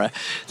 Edinburgh.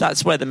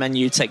 That's where the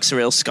menu takes a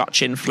real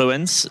Scotch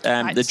influence.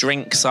 Right. The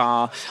drinks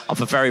are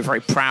of a very,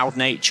 very proud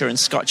nature, and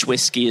Scotch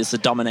whisky is the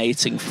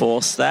dominating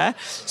force there.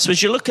 So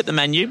as you look at the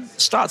menu, it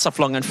starts off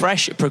long and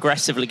fresh. It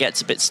progressively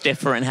gets a bit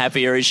stiffer and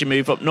heavier as you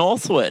move up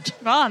northward.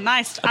 Oh,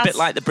 nice. A bit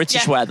like the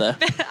British weather.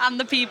 And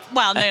the people.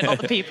 Well, no, not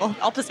the people.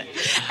 Opposite.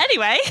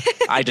 Anyway.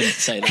 I didn't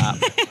say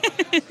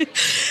that.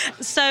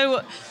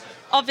 So,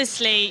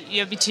 obviously,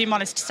 you'd be too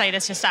modest to say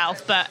this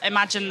yourself, but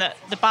imagine that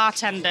the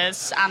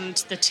bartenders and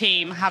the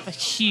team have a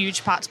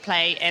huge part to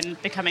play in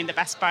becoming the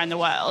best bar in the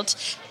world.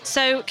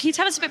 So, can you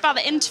tell us a bit about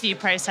the interview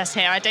process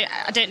here? I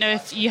don't know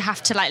if you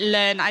have to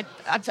learn.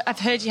 I've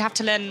heard you have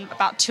to learn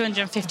about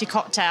 250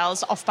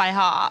 cocktails off by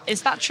heart.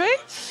 Is that true?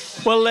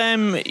 Well,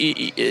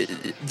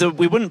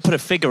 we wouldn't put a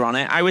figure on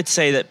it. I would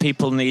say that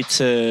people need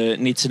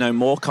to know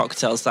more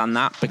cocktails than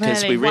that,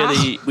 because we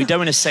don't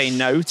want to say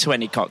no to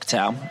any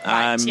cocktail.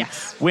 Right,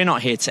 yes. We're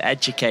not here to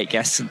educate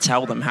guests and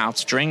tell them how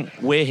to drink.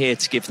 We're here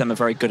to give them a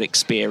very good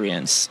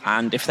experience.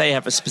 And if they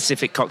have a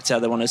specific cocktail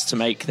they want us to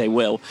make, they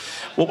will.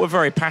 What we're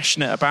very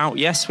passionate about,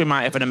 yes, we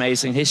might have an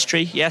amazing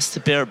history. Yes,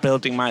 the beer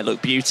building might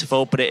look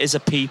beautiful, but it is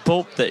a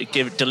people that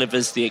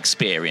delivers the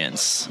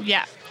experience.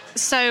 Yeah.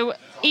 So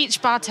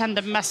each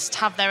bartender must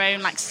have their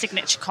own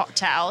signature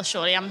cocktail.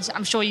 Surely,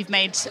 I'm sure you've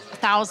made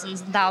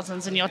thousands and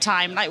thousands in your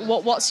time.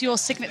 What's your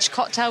signature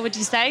cocktail? Would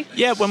you say?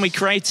 Yeah, when we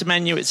create a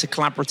menu, it's a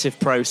collaborative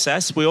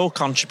process. We all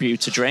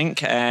contribute to drink.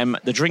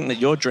 The drink that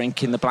you're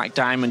drinking, the Black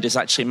Diamond, is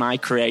actually my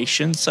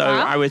creation. So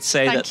I would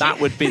say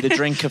that would be the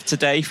drink of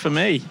today for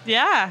me.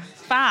 Yeah,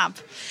 fab.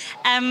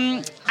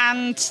 And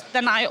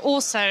then I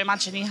also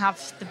imagine you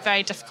have the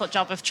very difficult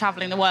job of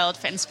travelling the world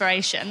for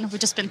inspiration. We've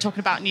just been talking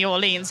about New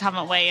Orleans,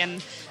 haven't we?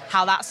 And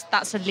how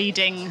that's a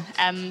leading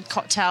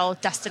cocktail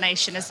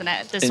destination, isn't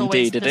it? There's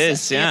Indeed, it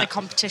is. The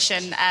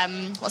competition.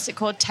 What's it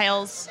called?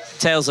 Tales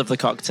of the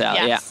Cocktail.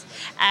 Yes.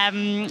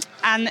 Yeah.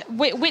 And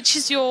which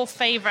is your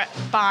favourite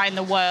bar in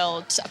the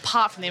world,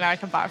 apart from the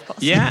American bar, of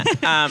course? Yeah,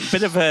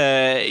 bit of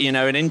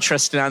an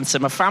interesting answer.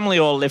 My family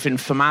all live in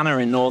Fermanagh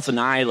in Northern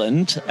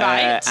Ireland,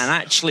 right. And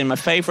actually my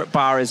favourite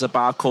bar is a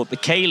bar called the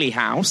Cayley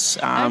House,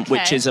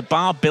 which is a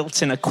bar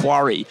built in a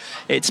quarry.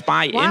 It's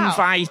by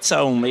invite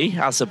only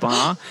as a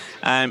bar.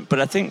 But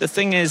I think the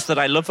thing is that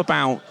I love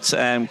about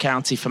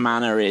County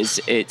Fermanagh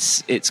is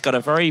it's got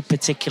a very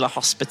particular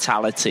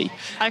hospitality.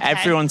 Okay.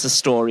 Everyone's a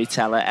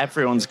storyteller.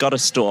 Everyone's got a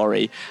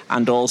story,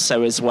 and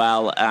also as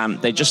well,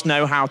 they just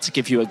know how to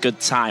give you a good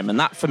time, and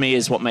that for me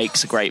is what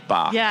makes a great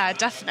bar. Yeah,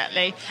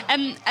 definitely.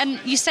 And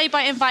you say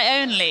by invite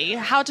only.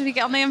 How do we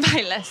get on the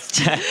invite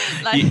list?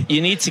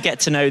 You need to get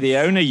to know the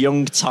owner.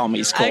 Young Tom,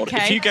 he's called. Okay.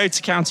 If you go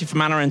to County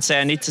Fermanagh and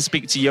say I need to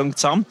speak to Young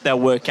Tom, they'll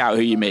work out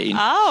who you mean.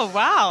 Oh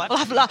wow, I'll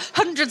have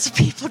hundreds of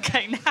people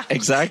going now.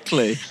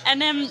 Exactly. And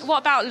then what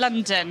about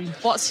London?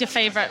 Which is your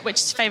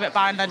favourite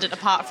bar in London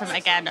apart from,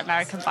 again,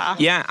 American bar?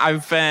 Yeah,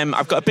 I've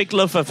got a big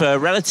love of a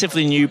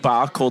relatively new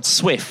bar called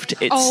Swift.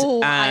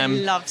 I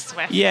love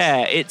Swift.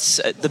 Yeah, it's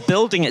the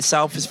building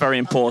itself is very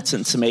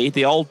important to me.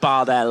 The old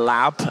bar there,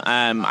 Lab,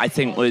 I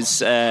think was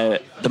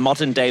the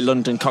modern day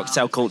London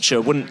cocktail culture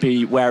wouldn't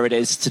be where it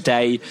is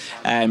today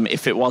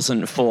if it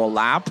wasn't for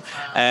Lab.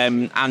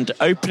 And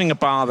opening a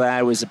bar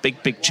there was a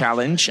big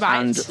challenge. Right.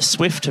 And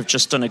Swift have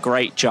just done a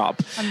great job.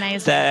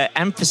 Amazing. Their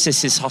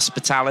emphasis is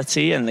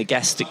hospitality and the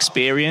guest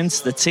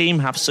experience. The team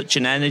have such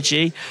an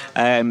energy,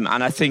 and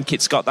I think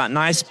it's got that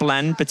nice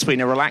blend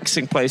between a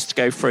relaxing place to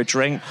go for a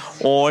drink,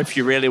 or if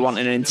you really want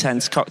an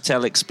intense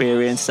cocktail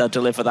experience, they'll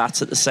deliver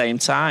that at the same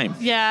time.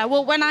 Yeah,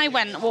 well, when I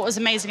went, what was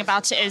amazing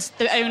about it is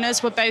the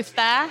owners were both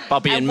there.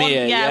 Bobby and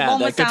Mia, one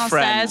they're was good downstairs,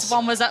 friends.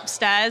 one was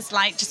upstairs,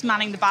 just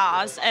manning the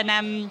bars.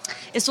 And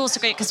it's also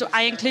great because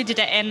I included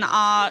it in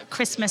our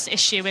Christmas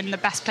issue in the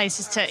best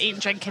places to eat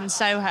and drink in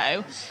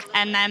Soho.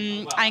 And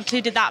I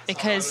included that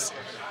because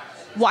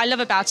what I love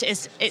about it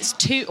is it's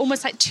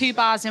almost like two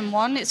bars in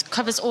one. It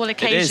covers all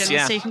occasions. It is,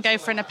 yeah. So you can go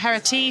for an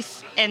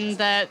aperitif in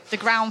the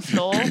ground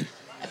floor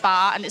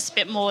bar, and it's a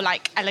bit more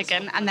like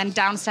elegant, and then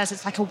downstairs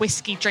it's like a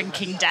whiskey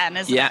drinking den,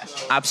 isn't it? Yeah,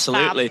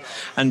 absolutely. Fab.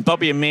 And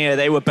Bobby and Mia,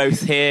 they were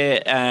both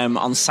here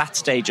on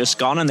Saturday just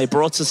gone, and they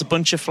brought us a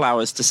bunch of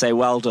flowers to say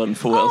well done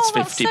for World's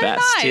 50 so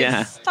Best. Nice.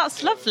 Yeah,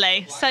 that's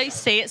lovely. So you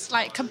see, it's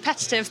like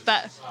competitive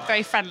but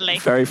very friendly.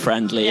 Very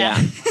friendly,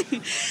 yeah.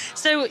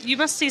 So you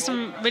must see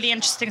some really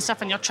interesting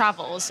stuff on your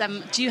travels.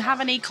 Do you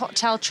have any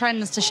cocktail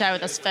trends to share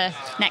with us for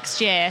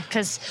next year?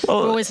 Because we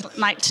always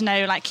like to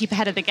know, like, keep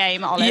ahead of the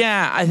game, Olive.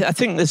 Yeah, I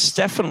think there's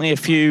definitely a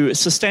few.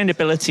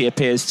 Sustainability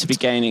appears to be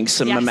gaining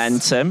some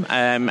momentum,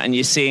 and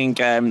you're seeing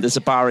there's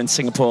a bar in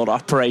Singapore,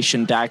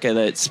 Operation Dagger,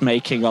 that's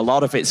making a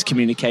lot of its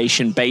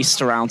communication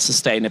based around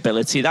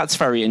sustainability. That's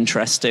very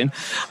interesting.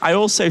 I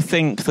also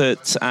think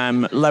that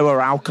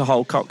lower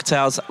alcohol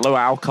cocktails, lower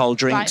alcohol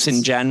drinks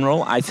in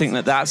general, I think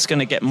that that's going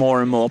to get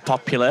more and more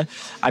popular.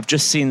 I've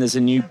just seen there's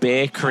a new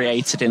beer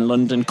created in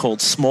London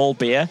called Small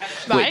Beer,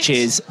 which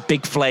is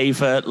big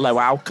flavour, low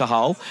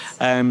alcohol.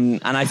 And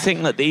I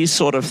think that these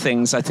sort of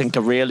things, I think,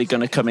 are really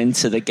going to come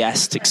into the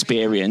guest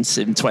experience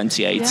in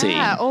 2018.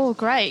 Yeah,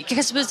 great.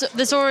 Because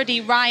there's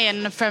already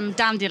Ryan from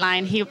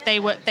Dandelion. They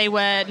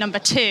were number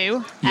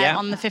 2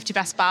 on the 50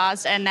 Best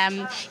Bars,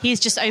 and he's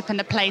just opened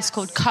a place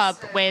called Cub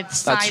with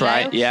Silo. That's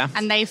right, yeah.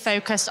 And they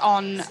focus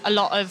on a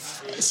lot of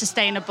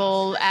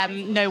sustainable,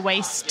 no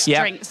waste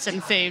drinks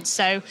and food.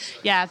 So,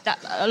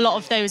 a lot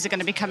of those are going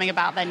to be coming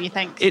about then, you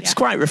think? It's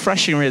quite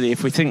refreshing, really,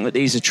 if we think that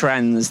these are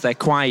trends. They're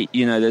quite,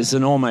 there's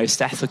an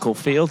almost ethical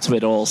feel to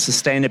it all.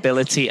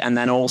 Sustainability, and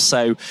then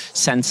also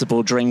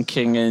sensible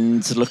drinking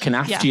and looking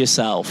after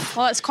yourself.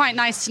 Well, it's quite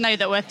nice to know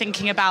that we're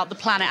thinking about the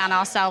planet and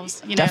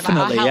ourselves,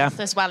 Definitely, like our health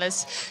as well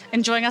as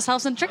enjoying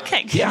ourselves and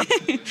drinking. Yeah.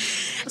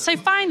 So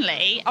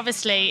finally,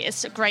 obviously,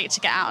 it's great to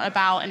get out and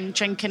about and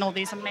drink in all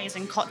these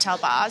amazing cocktail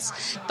bars.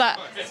 But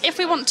if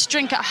we want to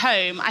drink at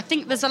home, I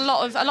think there's a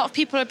lot of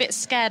people are a bit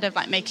scared of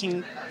like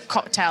making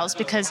cocktails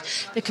because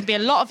there can be a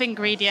lot of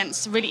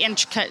ingredients, really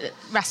intricate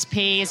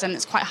recipes, and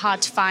it's quite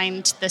hard to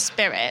find the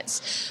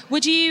spirits.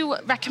 Would you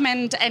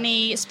recommend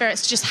any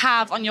spirits to just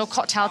have on your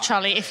cocktail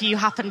trolley if you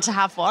happen to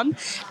have one?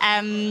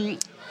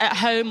 At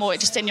home or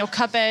just in your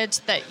cupboard,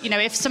 that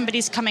if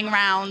somebody's coming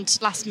around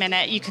last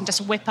minute, you can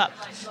just whip up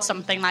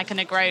something like a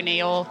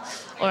Negroni or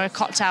a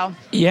cocktail.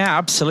 Yeah,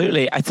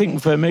 absolutely. I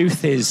think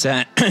vermouth is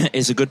a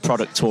good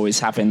product to always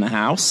have in the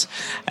house,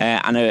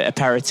 and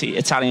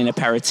Italian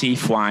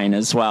aperitif wine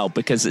as well,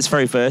 because it's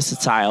very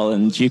versatile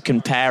and you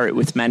can pair it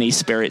with many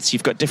spirits.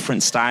 You've got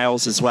different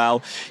styles as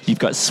well. You've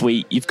got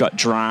sweet, you've got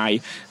dry,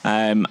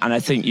 and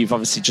I think you've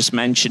obviously just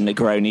mentioned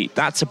Negroni.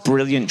 That's a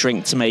brilliant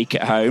drink to make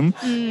at home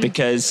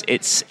because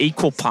it's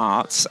equal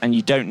parts and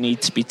you don't need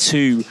to be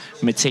too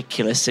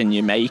meticulous in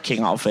your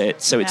making of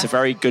it. So it's a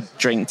very good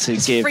drink to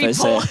give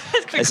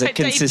as a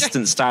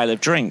consistent style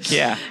of drink.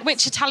 Yeah.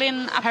 Which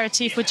Italian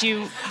aperitif would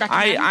you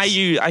recommend?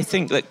 I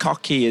think that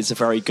Cocchi is a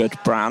very good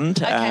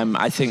brand. Okay.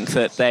 I think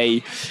that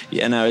they,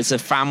 as a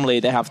family,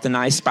 they have the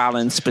nice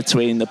balance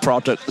between the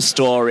product, the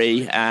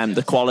story, and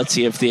the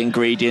quality of the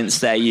ingredients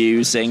they're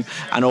using,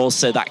 and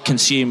also that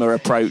consumer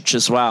approach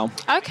as well.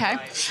 Okay.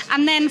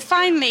 And then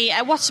finally,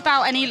 what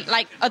about any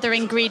other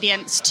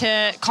ingredients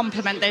to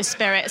complement those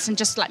spirits and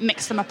just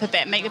mix them up a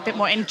bit, make it a bit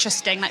more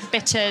interesting, like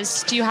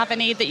bitters? Do you have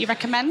any that you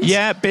recommend?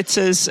 Yeah,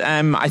 bitters.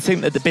 I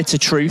think that the Bitter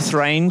Truth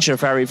range are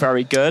very,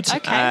 very good.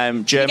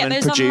 Okay.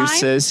 German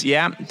producers. Online?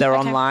 Yeah, they're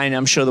online.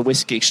 I'm sure the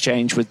Whiskey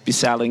Exchange would be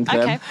selling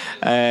them.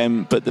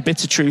 Okay. But the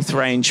Bitter Truth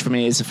range for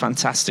me is a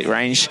fantastic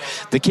range.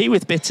 The key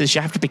with bitters,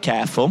 you have to be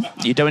careful.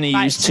 You don't want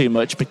to use too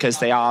much because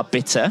they are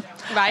bitter.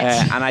 Right.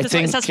 And I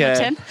think,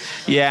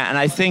 and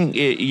I think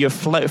your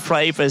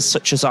flavors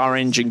such as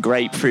orange and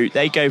grapefruit,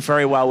 they go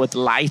very well with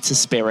lighter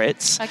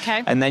spirits.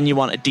 Okay. And then you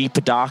want a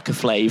deeper, darker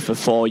flavor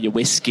for your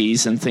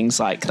whiskies and things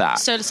like that.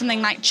 So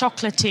something like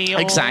chocolatey?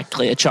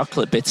 Exactly. A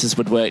chocolate bitters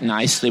would work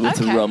nicely with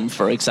rum,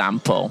 for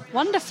example.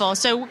 Wonderful.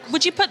 So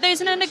would you put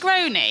those in a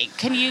Negroni?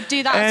 Can you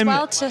do that as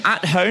well?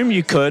 At home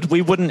you could.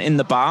 We wouldn't in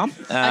the bar.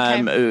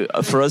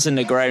 For us, a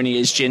Negroni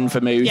is gin,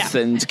 vermouth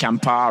and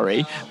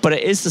Campari. But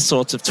it is the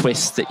sort of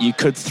twist that you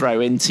could throw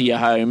into your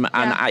home.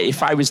 And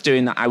if I was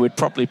doing that, I would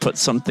probably put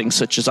something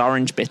such as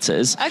orange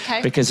bitters.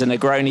 Okay. Because a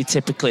Negroni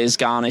typically is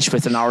garnished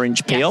with an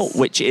orange peel,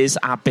 which is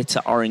our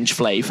bitter orange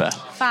flavour.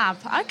 Fab.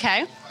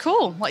 Okay.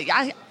 Cool. Well,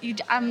 I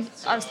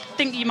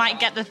think you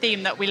might get the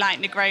theme that we like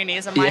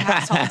Negronis in my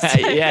household.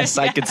 Yes,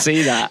 I could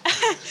see that.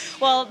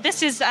 Well,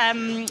 this is a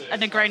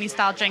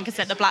Negroni-style drink, is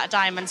it? The Black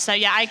Diamond. So,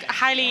 I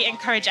highly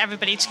encourage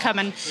everybody to come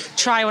and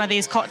try one of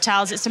these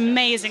cocktails. It's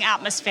amazing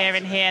atmosphere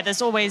in here.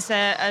 There's always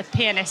a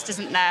pianist,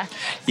 isn't there?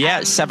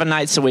 Yeah, 7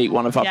 nights a week,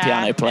 one of our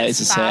piano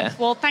players is here.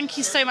 Well, thank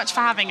you so much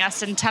for having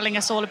us and telling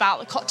us all about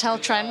the cocktail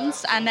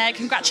trends. And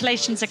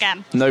congratulations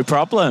again. No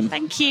problem.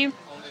 Thank you.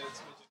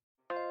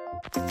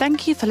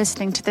 Thank you for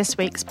listening to this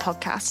week's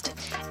podcast.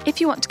 If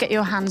you want to get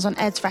your hands on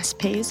Ed's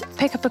recipes,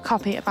 pick up a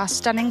copy of our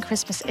stunning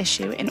Christmas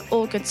issue in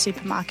all good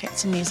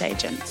supermarkets and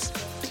newsagents.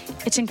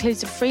 It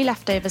includes a free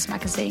leftovers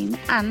magazine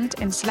and,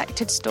 in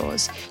selected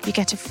stores, you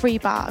get a free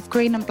bar of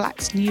Green and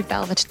Black's new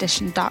Velvet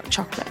Edition dark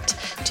chocolate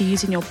to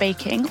use in your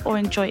baking or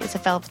enjoy as a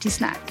velvety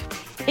snack.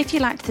 If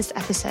you liked this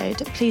episode,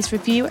 please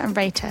review and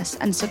rate us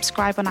and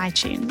subscribe on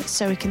iTunes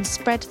so we can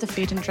spread the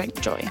food and drink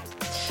joy.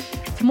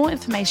 For more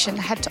information,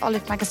 head to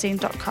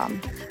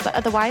olivemagazine.com. But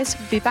otherwise,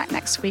 we'll be back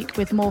next week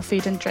with more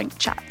food and drink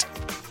chat.